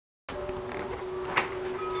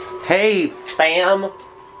Hey, fam!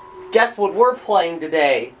 Guess what we're playing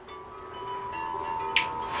today?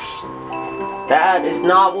 That is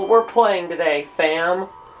not what we're playing today, fam.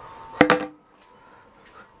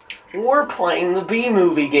 We're playing the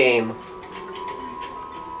B-movie game.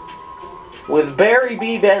 With Barry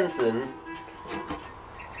B. Benson.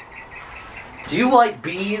 Do you like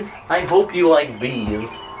bees? I hope you like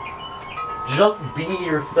bees. Just be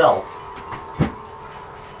yourself.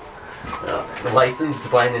 Licensed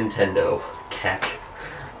by Nintendo. Cack.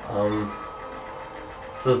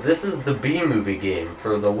 So this is the B-movie game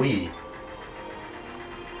for the Wii.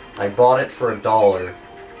 I bought it for $1 a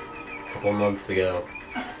couple months ago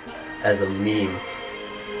as a meme.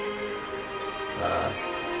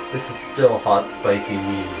 This is still hot, spicy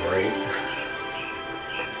meme, right?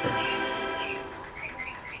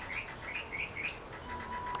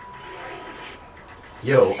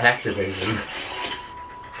 Yo, Activision.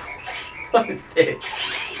 What is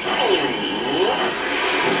this?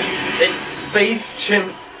 It's Space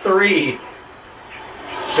Chimps 3!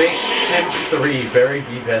 Space Chimps 3, Barry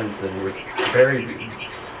B. Benson with Barry B.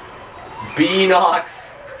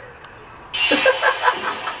 Beanox!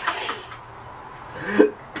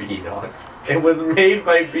 Beanox. It was made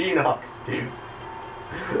by Beanox, dude.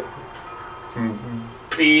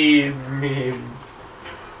 Bees memes.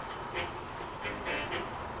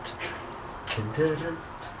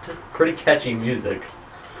 Pretty catchy music.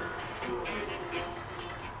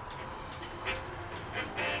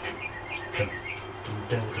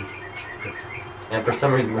 And for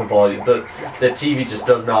some reason the volume, the TV just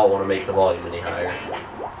does not want to make the volume any higher.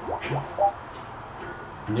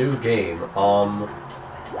 New game, what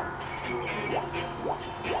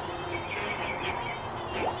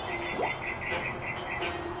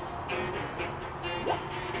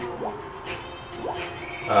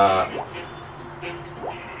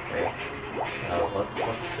the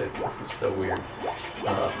fuck? This is so weird.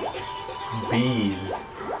 Bees.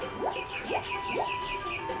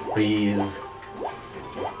 Bees.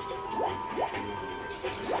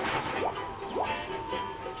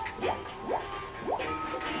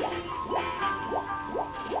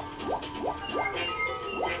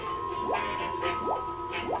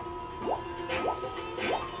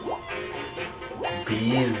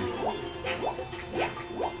 Bees.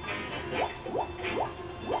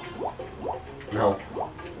 No.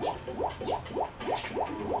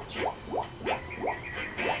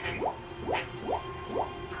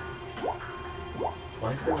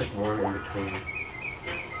 Why is there like one in between?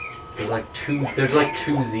 There's like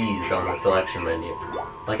two Z's on the selection menu.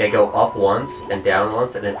 Like I go up once and down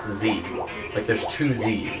once and it's Z. Like there's two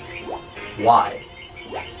Z's. Why?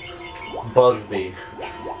 Buzzbee.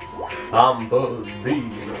 I'm Buzzbee.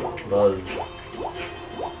 Buzz.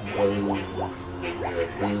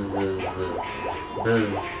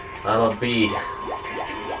 Buzz. I'm a bee.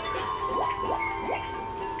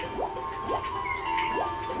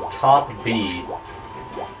 Top B.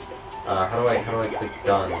 How do I click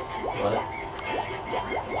done? What?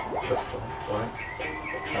 What?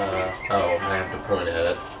 Oh, I have to point at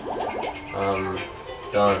it.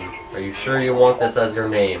 Done. Are you sure you want this as your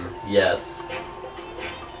name? Yes.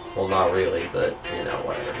 Well, not really, but, you know,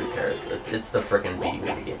 whatever, who cares? It's the frickin'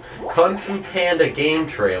 B-movie game. Kung Fu Panda game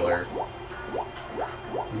trailer.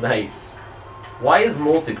 Nice. Why is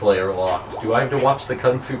multiplayer locked? Do I have to watch the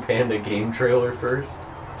Kung Fu Panda game trailer first?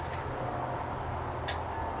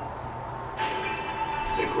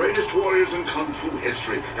 The greatest warriors in Kung Fu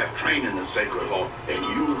history have trained in the sacred hall, and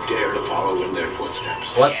you dare to follow in their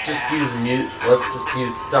footsteps. Let's just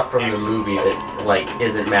use stuff from the movie that, like,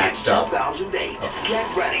 isn't matched up. 2008,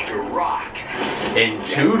 get ready to rock. In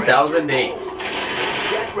 2008.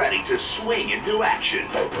 Get ready to swing into action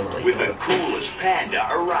with the coolest panda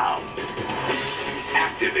around.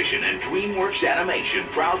 Activision and DreamWorks Animation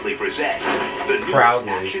proudly present the newest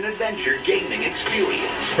action-adventure gaming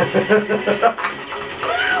experience.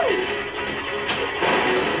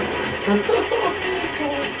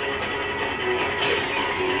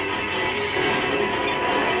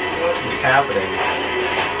 What is happening?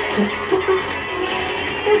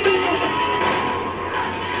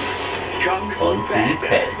 Kung Fu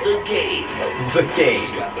Panda, the game. The game.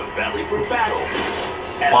 He's got the belly for battle.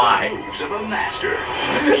 And why? The moves of a master.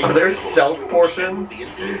 Are there stealth portions?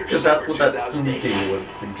 Because that's what that sneaking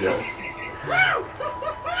would suggest.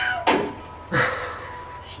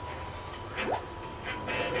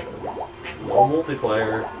 No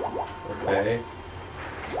multiplayer. Okay.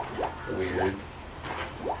 Weird.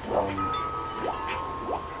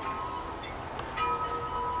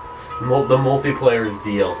 The multiplayer is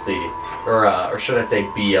DLC. Or should I say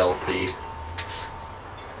BLC?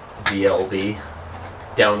 BLB.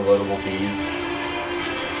 downloadable bees.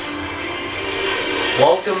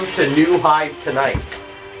 Welcome to New Hive Tonight.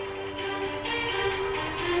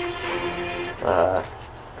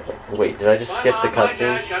 Wait, did I just skip the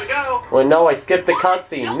cutscene? Well, no, I skipped the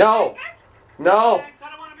cutscene. No! No!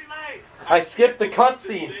 I skipped the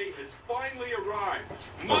cutscene!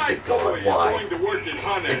 Oh, good God, why?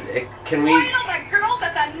 Can we...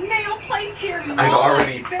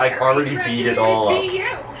 I've already beat it all up.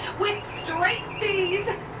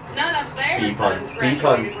 Bee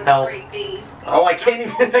puns, help. Oh, I can't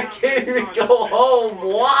even go home.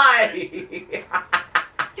 Why?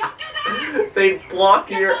 They block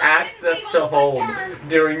your access to home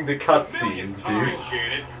during the cutscenes, dude.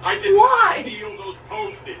 Why?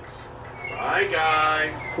 Bye,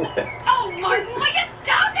 guys. Oh, Martin, will you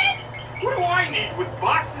stop it? What do I need with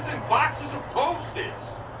boxes and boxes of Post-its?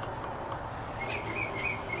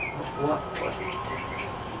 What?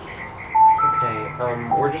 Okay,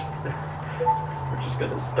 we're just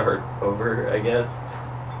gonna start over, I guess.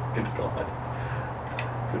 Good God.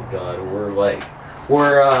 Good God,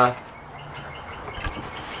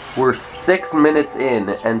 we're 6 minutes in,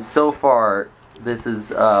 and so far, this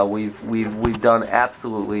is, we've done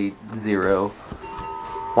absolutely zero.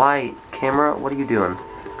 Why, camera, what are you doing?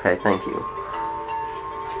 Okay, thank you.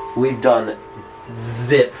 We've done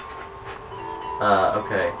zip.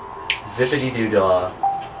 Okay. Zippity-doo-dah.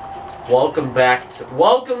 Welcome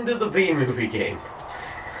to the B-movie game.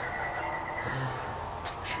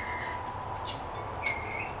 Jesus.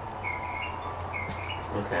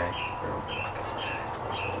 Okay. Oh God.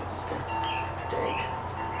 Dang.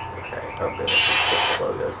 Okay. Oh good, I can skip the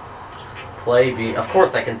logos. Play B. Of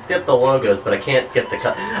course I can skip the logos, but I can't skip the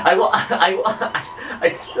cut. I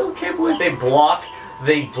still can't believe they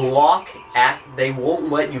won't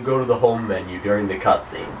let you go to the home menu during the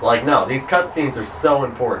cutscenes. Like, no, these cutscenes are so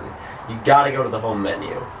important. You gotta go to the home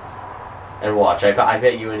menu. And watch, I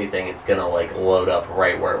bet you anything it's gonna, like, load up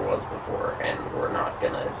right where it was before, and we're not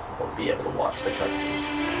gonna be able to watch the cutscenes.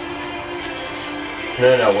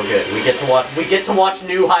 No, we're good. We get to watch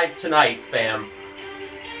New Hive Tonight, fam.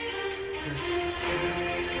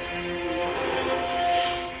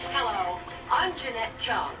 Hello, I'm Jeanette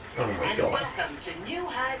Chung. Oh my and God. welcome to New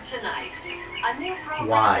Hive Tonight, a new program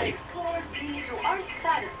Why? that explores bees who aren't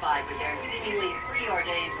satisfied with their seemingly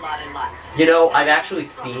preordained lot in life. You know, I've actually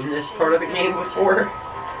seen this part of the game before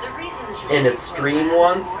The reason this is in a stream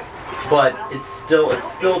once, but it's still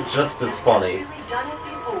just as funny. Really done it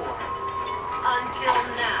before. Until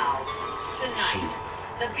now, tonight, Jesus.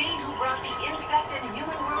 the bee who brought the insect and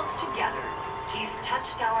human worlds together. He's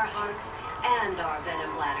touched our hearts and our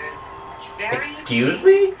venom bladders. Excuse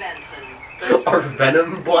me? Benson. Our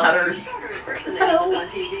venom bladders? On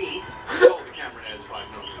TV. Oh, the camera adds 5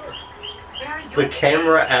 millimeters. The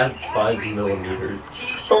camera adds 5 millimeters.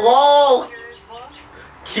 LOL!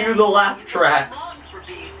 Cue the laugh tracks. For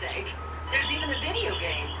bee's sake. There's even a video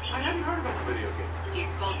game. I hadn't heard about the video game.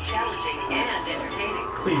 It's both challenging and entertaining.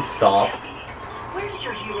 Please stop. Where did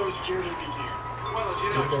your hero's journey begin? Well, as you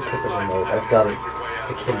know, Don't Jeanette, pick up the aside remote. from I've got it. having to make your way out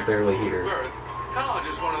I of can the barely vacuum hear. of birth, college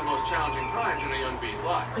is one of the most challenging times in a young bee's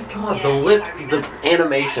life. Oh my God, the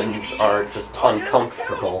animations are just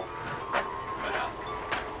uncomfortable.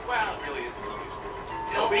 Well, it really isn't the least.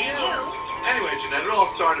 It'll be you. Anyway, Jeanette, it all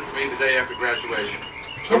started for me the day after graduation.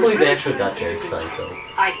 I can't believe they actually got Jerry Seinfeld.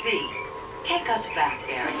 I see. Take us back,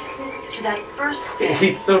 Barry, to that first day.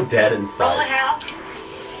 He's so dead Roll it inside. out.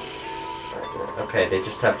 Okay, they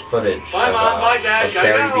just have footage Bye, Mom. Bye, Dad. of Gotta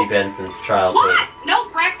Barry go. B. Benson's childhood. What? No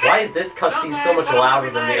breakfast? Why is this cutscene so much louder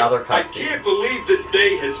than the other I cutscene? can't believe this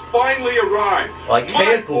day has finally arrived. I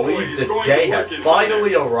can't believe this day has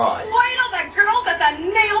finally arrived. Why do the girls at the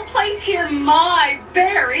nail place hear my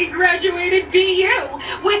Barry graduated BU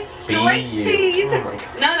with straight BU. B's? Oh my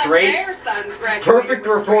God. None Straight- of their sons graduated Perfect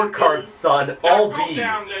with report straight card, B's. son. All Now go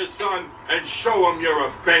down B's. there, son, and show him you're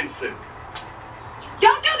a Benson.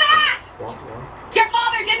 Don't do that! What? Your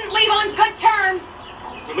father didn't leave on good terms.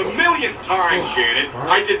 For the millionth time, Janet,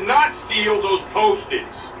 I did not steal those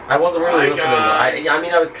Post-its. I wasn't really My listening. God. I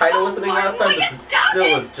mean, I was kind of Oh, listening Martin, last time, will but you it stop still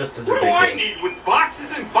it? is just as What do I ridiculous. need with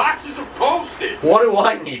boxes and boxes of Post-its? What do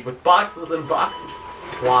I need with boxes and boxes?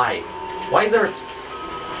 Why? Why is there a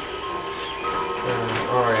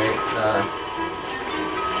alright,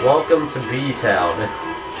 welcome to B-Town.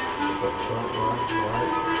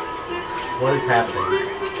 What is happening?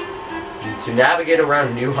 To navigate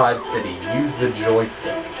around New Hive City, use the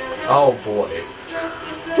joystick. Oh boy.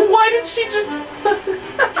 Why did she just...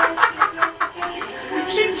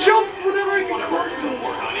 She jumps whenever I get close to her.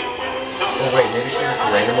 Oh wait, maybe she just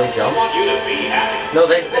randomly jumps? No,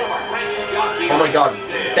 Oh my god,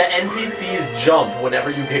 the NPCs jump whenever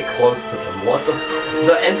you get close to them. What the?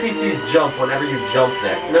 The NPCs jump whenever you jump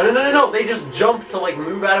there. No, no, no, no, no, they just jump to, like,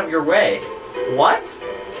 move out of your way. What?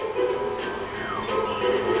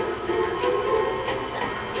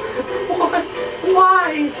 What?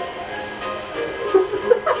 Why?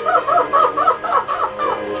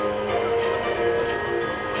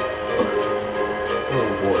 Oh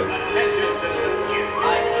boy.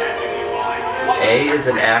 A is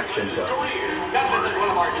an action gun.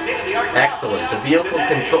 Excellent. The vehicle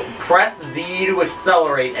control. Press Z to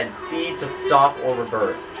accelerate and C to stop or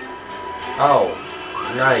reverse. Oh,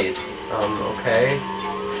 nice. Okay.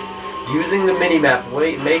 Using the minimap,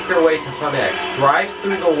 make your way to Hunex. Drive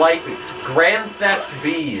through the light. Grand Theft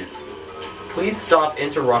Bees. Please stop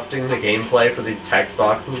interrupting the gameplay for these text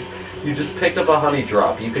boxes. You just picked up a honey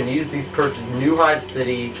drop. You can use these per New Hive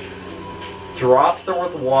City. Drops are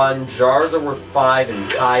worth 1, jars are worth 5,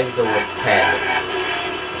 and hives are worth 10.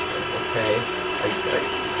 Okay.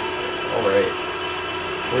 Alright.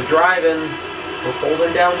 We're driving. We're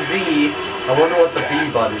holding down Z. I wonder what the B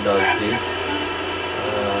button does, dude.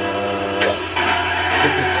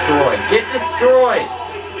 Get destroyed. Get destroyed!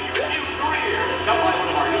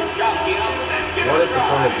 What is the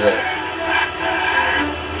point of this?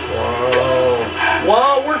 Whoa.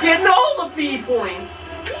 Whoa, we're getting all the B points!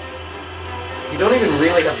 You don't even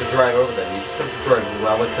really have to drive over them, you just have to drive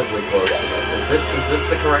relatively close to them. Is this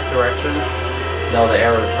the correct direction? No, the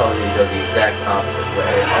arrow is telling me to go the exact opposite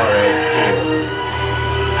way. Alright, cool.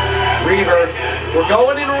 Reverse! We're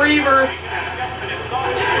going in reverse!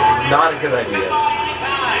 This is not a good idea.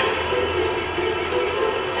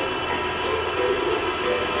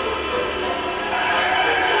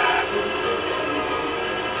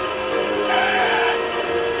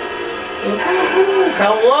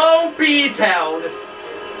 Hello, B-Town! Is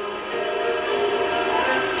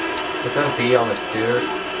that a B on the scooter?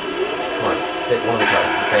 Come on, hit one of the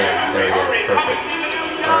times. Bam, there we go, perfect.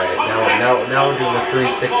 Alright, now we're doing the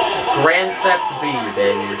 360. Grand Theft B,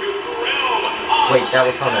 baby. Wait, that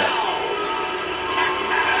was Hunex.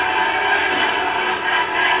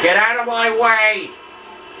 Get out of my way!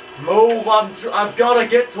 Move, I've gotta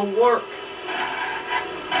get to work!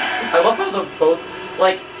 I love how the both,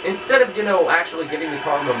 like, instead of, you know, actually giving the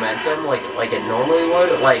car momentum like it normally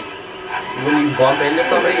would, like, when you bump into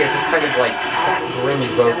somebody, it just kind of, like, brings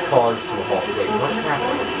both cars to a halt. Wait, what's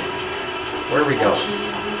happening? Where are we going?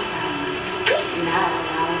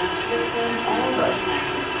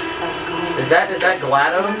 Is that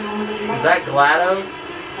GLaDOS? Is that GLaDOS?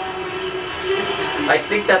 I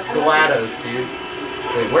think that's GLaDOS, dude.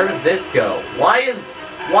 Wait, where does this go? Why is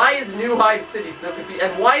New Hive City so confused?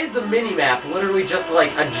 And why is the minimap literally just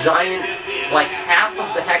like a giant, like half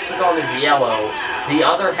of the hexagon is yellow, the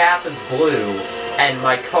other half is blue, and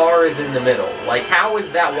my car is in the middle? Like, how is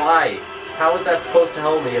that why? How is that supposed to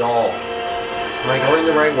help me at all? Am I going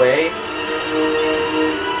the right way?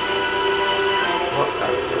 What?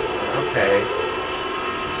 Okay. I'm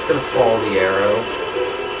just gonna follow the arrow.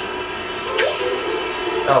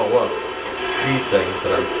 Oh, look. These things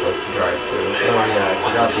that I'm supposed to drive to. Oh yeah, I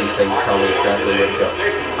forgot these things tell me exactly where to go.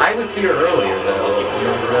 I was here earlier though, and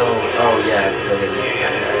there was no... Oh yeah, because I didn't...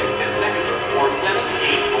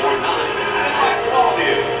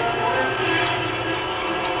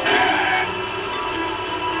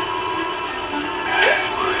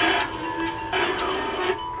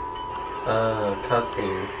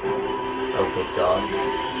 Cutscene. Oh good god.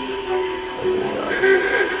 Oh good god.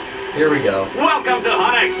 Here we go. Welcome to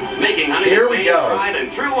Hunex, making honey the same tried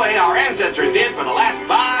and true way our ancestors did for the last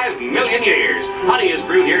 5 million years. Honey is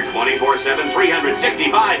brewed here 24/7,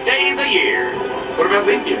 365 days a year. What about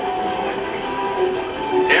leap year?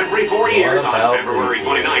 Every 4 years on February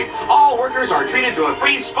 29th, all workers are treated to a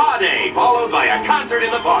free spa day, followed by a concert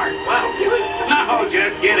in the park. Wow, really? No,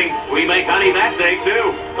 just kidding. We make honey that day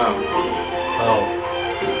too. Oh.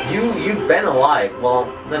 You've been alive.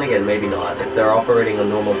 Well, then again, maybe not. If they're operating on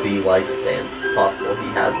normal B lifespans, it's possible he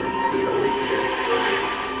hasn't seen a leap year.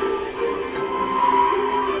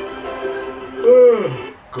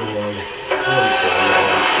 Oh, God.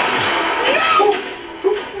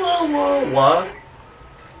 What?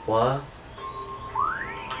 What?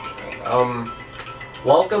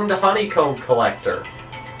 Welcome to Honeycomb Collector.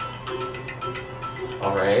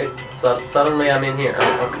 Alright. Suddenly I'm in here.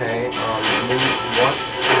 Okay. What?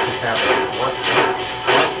 What's happening? What?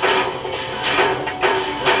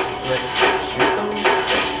 Shoot them?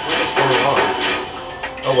 What is going on?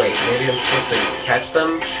 Oh wait, maybe I'm supposed to catch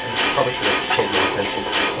them? I probably should have paid more attention.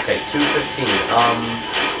 Okay, 215.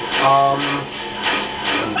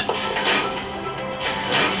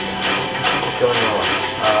 What's going on?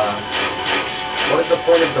 What is the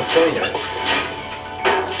point of the pointer?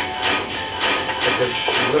 Because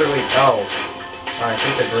literally, oh, I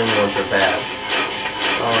think the green ones are bad.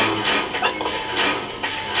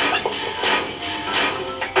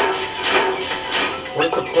 What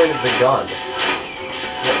is the point of the gun?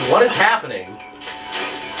 What is happening?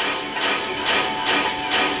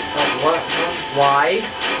 What? Why?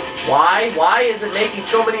 Why is it making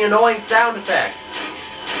so many annoying sound effects?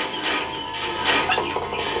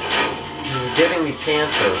 This is giving me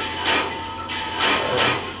cancer.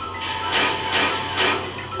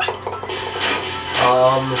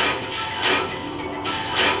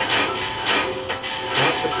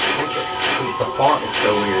 The font is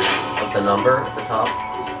so weird. Of the number at the top.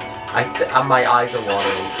 My eyes are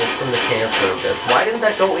watering just from the cancer of this. Why didn't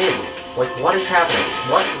that go in? Like, what is happening?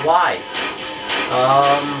 What? Why?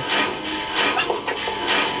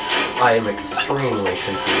 I am extremely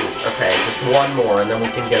confused. Okay, just one more, and then we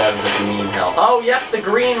can get out of this mean hell. Oh, yep, the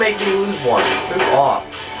green made me lose one. Move off.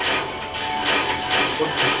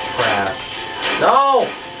 What's this trash? No!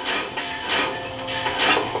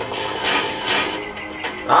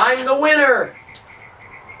 I'm the winner!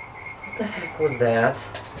 What the heck was that?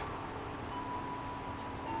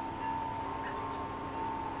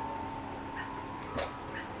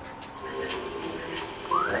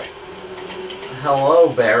 Hello,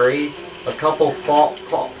 Barry. A couple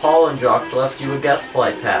pollen jocks left you a guest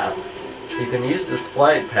flight pass. You can use this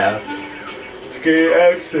flight pass to gain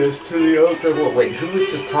access to the outside world. Wait, who was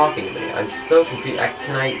just talking to me? I'm so confused.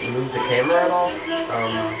 Can I move the camera at all?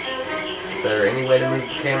 Is there any way to move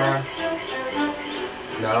the camera?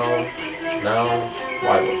 No. No.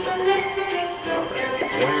 Why would I?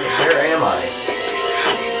 Where am I?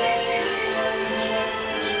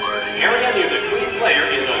 Area near the Queen's Lair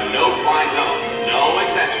is a no-fly zone. No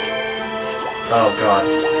exception. Oh god.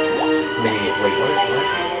 Wait,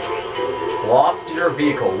 what? Lost your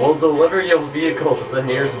vehicle. We'll deliver your vehicle to the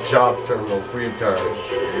nearest job terminal free of charge.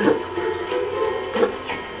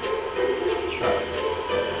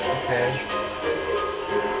 Okay.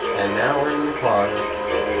 And now we're in the car.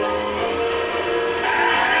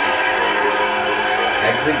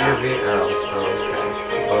 Exit your vehicle. Oh,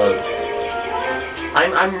 okay. Buzz.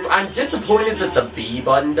 I'm disappointed that the B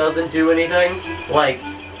button doesn't do anything. Like,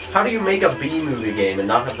 how do you make a B movie game and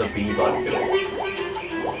not have the B button do it?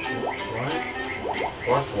 What?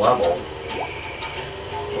 Select level.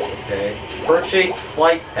 Okay. Purchase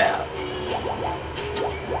flight pass.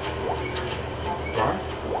 What?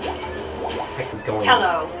 What the heck is going on?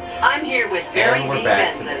 Hello. I'm here with Barry B.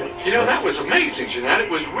 Benson. You know, that was amazing, Jeanette.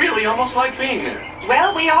 It was really almost like being there.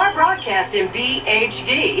 Well, we are broadcast in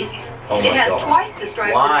BHD. Oh my it has God. Twice the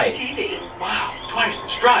stripes Why? of TV. Wow, twice the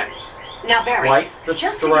stripes. Now, Barry, Twice the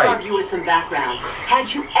just to give our stripes. viewers some background,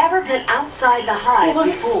 had you ever been outside the hive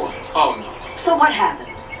before? Oh, no. So what happened?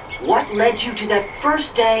 What led you to that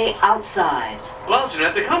first day outside? Well,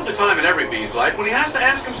 Jeanette, there comes a time in every bee's life when he has to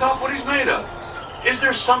ask himself what he's made of. Is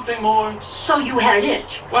there something more? So you had an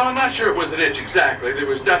itch. Well, I'm not sure it was an itch exactly. There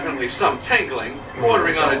was definitely some tingling,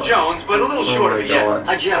 bordering on a Jones, but a little short of a yen.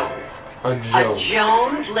 A Jones. A A joke.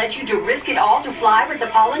 Jones led you to risk it all to fly with the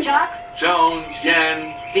pollen jocks? Jones,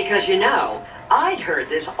 yen. Because you know, I'd heard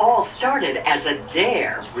this all started as a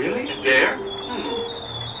dare. Really? A dare?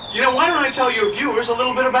 You know, why don't I tell your viewers a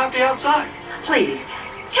little bit about the outside? Please,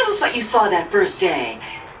 tell us what you saw that first day.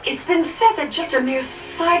 It's been said that just a mere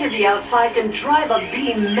sight of the outside can drive a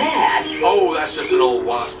bee mad. Oh, that's just an old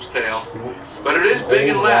wasp's tale. But it is big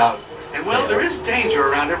and Old loud. wasp's And well, tale. there is danger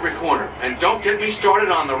around every corner. And don't get me started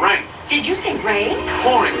on the rain. Did you say rain?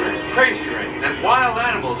 Pouring rain, crazy rain, and wild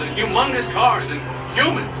animals, and humongous cars, and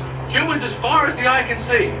humans. Humans as far as the eye can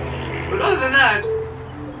see. But other than that,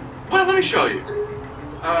 well, let me show you.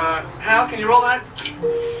 Hal, can you roll that?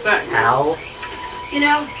 Thanks. Hal? You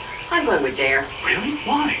know, I'm going with dare. Really?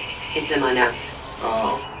 Why? It's in my notes.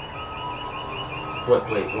 Oh. What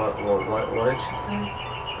did she say?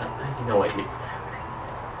 I have no idea what's happening.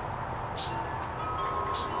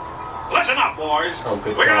 Listen up, boys. Oh,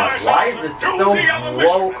 good We got God. ourselves Why is a this so doozy of a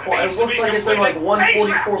low mission. quality? It needs to looks be like it's in like completed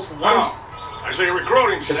 144. ASAP. What is... I see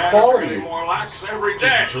recruiting The staff quality getting is more lax every day.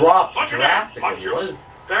 just dropped What's your name? drastically. What is...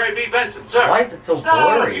 Barry B. Benson, sir. Why is it so Oh,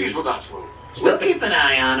 blurry? geez, well, that's smooth. We'll keep an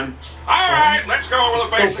eye on him. All right, let's go over the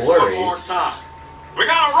It's so basics blurry. one more time. We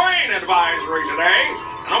got a rain advisory today.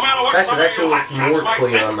 No matter what In fact, some it of actually you looks hot more shots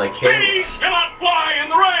clear might on my think, camera. bees cannot fly in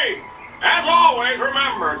the rain. As always,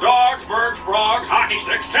 remember, dogs, birds, frogs, hockey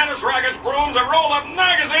sticks, tennis rackets, brooms, and roll-up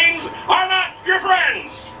magazines are not your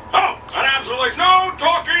friends. Oh, and absolutely no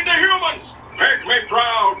talking to humans. Make me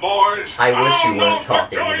proud, boys. I wish you Oh, weren't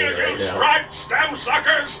talking to me Victoria, right you now. striped stem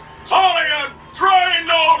suckers. All of you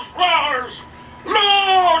dry-nosed flowers.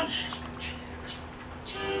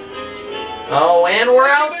 Oh, and we're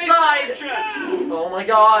outside! Oh my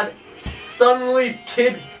god. Suddenly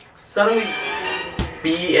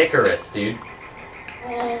B. Icarus, dude.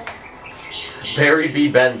 Barry B.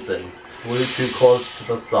 Benson flew too close to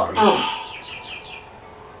the sun.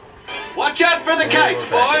 Watch out for the kites,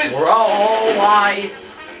 boys! Oh, why?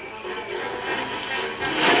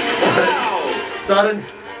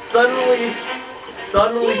 Suddenly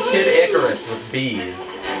Kid Icarus with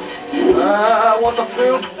bees. What the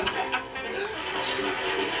fruit?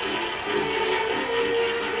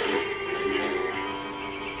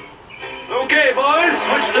 Okay, boys,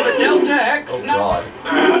 switch to the Delta X. Oh god.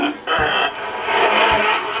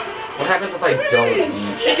 What happens if I don't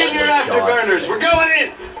eat? Get your afterburners, we're going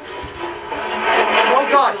in! Oh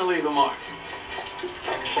god! I'm gonna leave them on.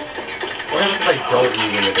 What happens if I don't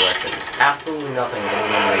move in the direction? Absolutely nothing other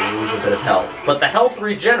than I lose a bit of health. But the health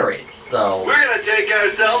regenerates, so... We're gonna take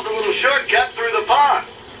ourselves a little shortcut through the pond.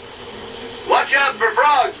 Watch out for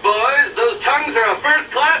frogs, boys. Those tongues are a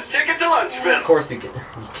first-class ticket to Lunchville. Of course you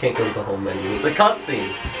can't go to the home menu. It's a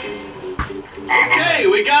cutscene. Okay,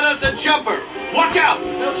 we got us a jumper. Watch out!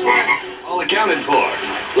 No sweat. All accounted for.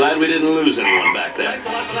 Glad we didn't lose anyone back there. Thanks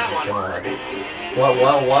a lot for that one. God. What?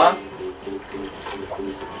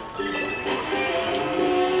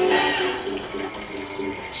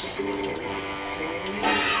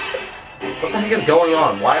 What the heck is going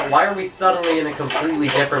on? Why are we suddenly in a completely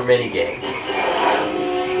different minigame?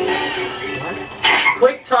 What?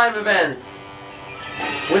 Quick time events!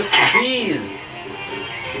 With bees!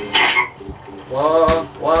 What?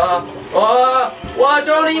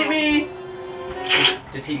 Don't eat me!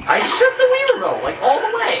 Did he... I shook the Wii remote, like, all the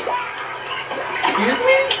way! Excuse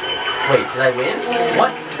me? Wait, did I win?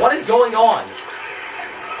 What is going on?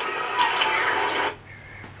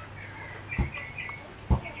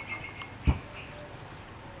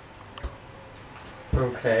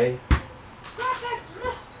 Okay.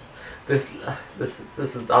 This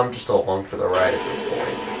is, I'm just along for the ride at this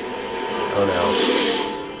point. Oh no.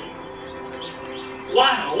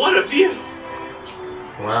 Wow, what a view!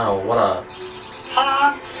 Wow, what a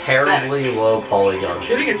terribly low polygon.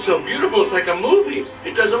 Kidding, it's so beautiful, it's like a movie.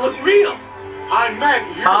 It doesn't look real. I meant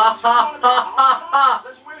you. Ha ha ha ha ha!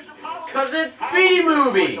 Cause it's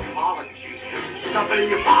B-movie! Stuff it in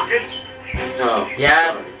your pockets. Oh.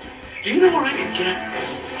 Yes. Do you know where I can get?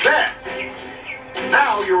 There.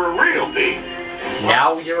 Now you're a real bee.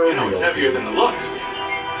 Now you're a real It's heavier than it looks.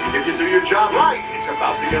 If you do your job right, it's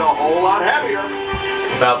about to get a whole lot heavier.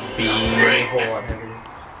 It's about being a whole lot heavier.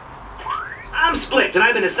 I'm Splits, and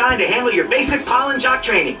I've been assigned to handle your basic pollen jock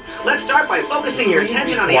training. Let's start by focusing your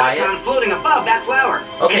attention on the icon floating above that flower.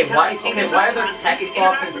 Okay, why are there text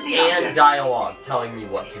boxes and dialogue telling me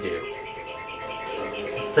what to do?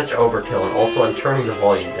 This is such overkill, and also I'm turning the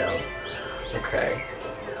volume down. Okay.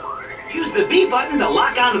 Use the B button to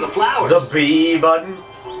lock onto the flowers. The B button?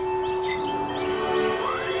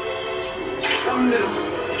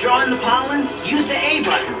 To draw in the pollen, use the A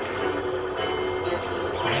button.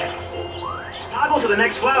 Toggle to the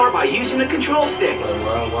next flower by using the control stick.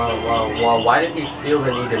 Why did he feel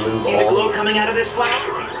the need to move See the glow coming out of this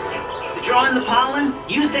flower? To draw in the pollen,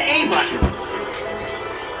 use the A button.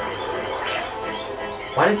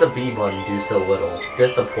 Why does the B button do so little?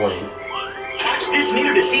 Disappointing. Watch this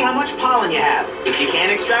meter to see how much pollen you have. If you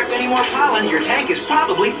can't extract any more pollen, your tank is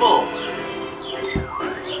probably full.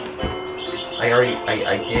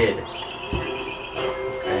 I did.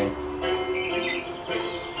 Okay.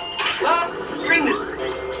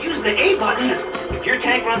 Use the A button. If your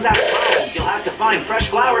tank runs out of pollen, you'll have to find fresh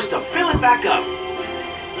flowers to fill it back up.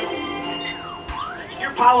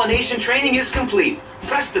 Your pollination training is complete.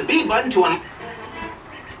 Press the B button to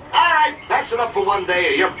Alright, that's enough for one day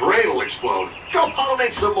or your brain will explode. Go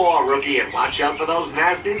pollinate some more, rookie, and watch out for those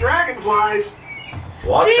nasty dragonflies.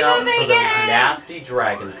 Watch out for those nasty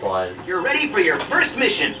dragonflies. You're ready for your first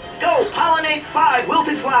mission. Go pollinate 5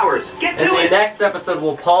 wilted flowers. Get to it! In the next episode,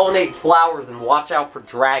 we'll pollinate flowers and watch out for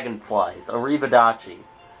dragonflies. Arrivederci.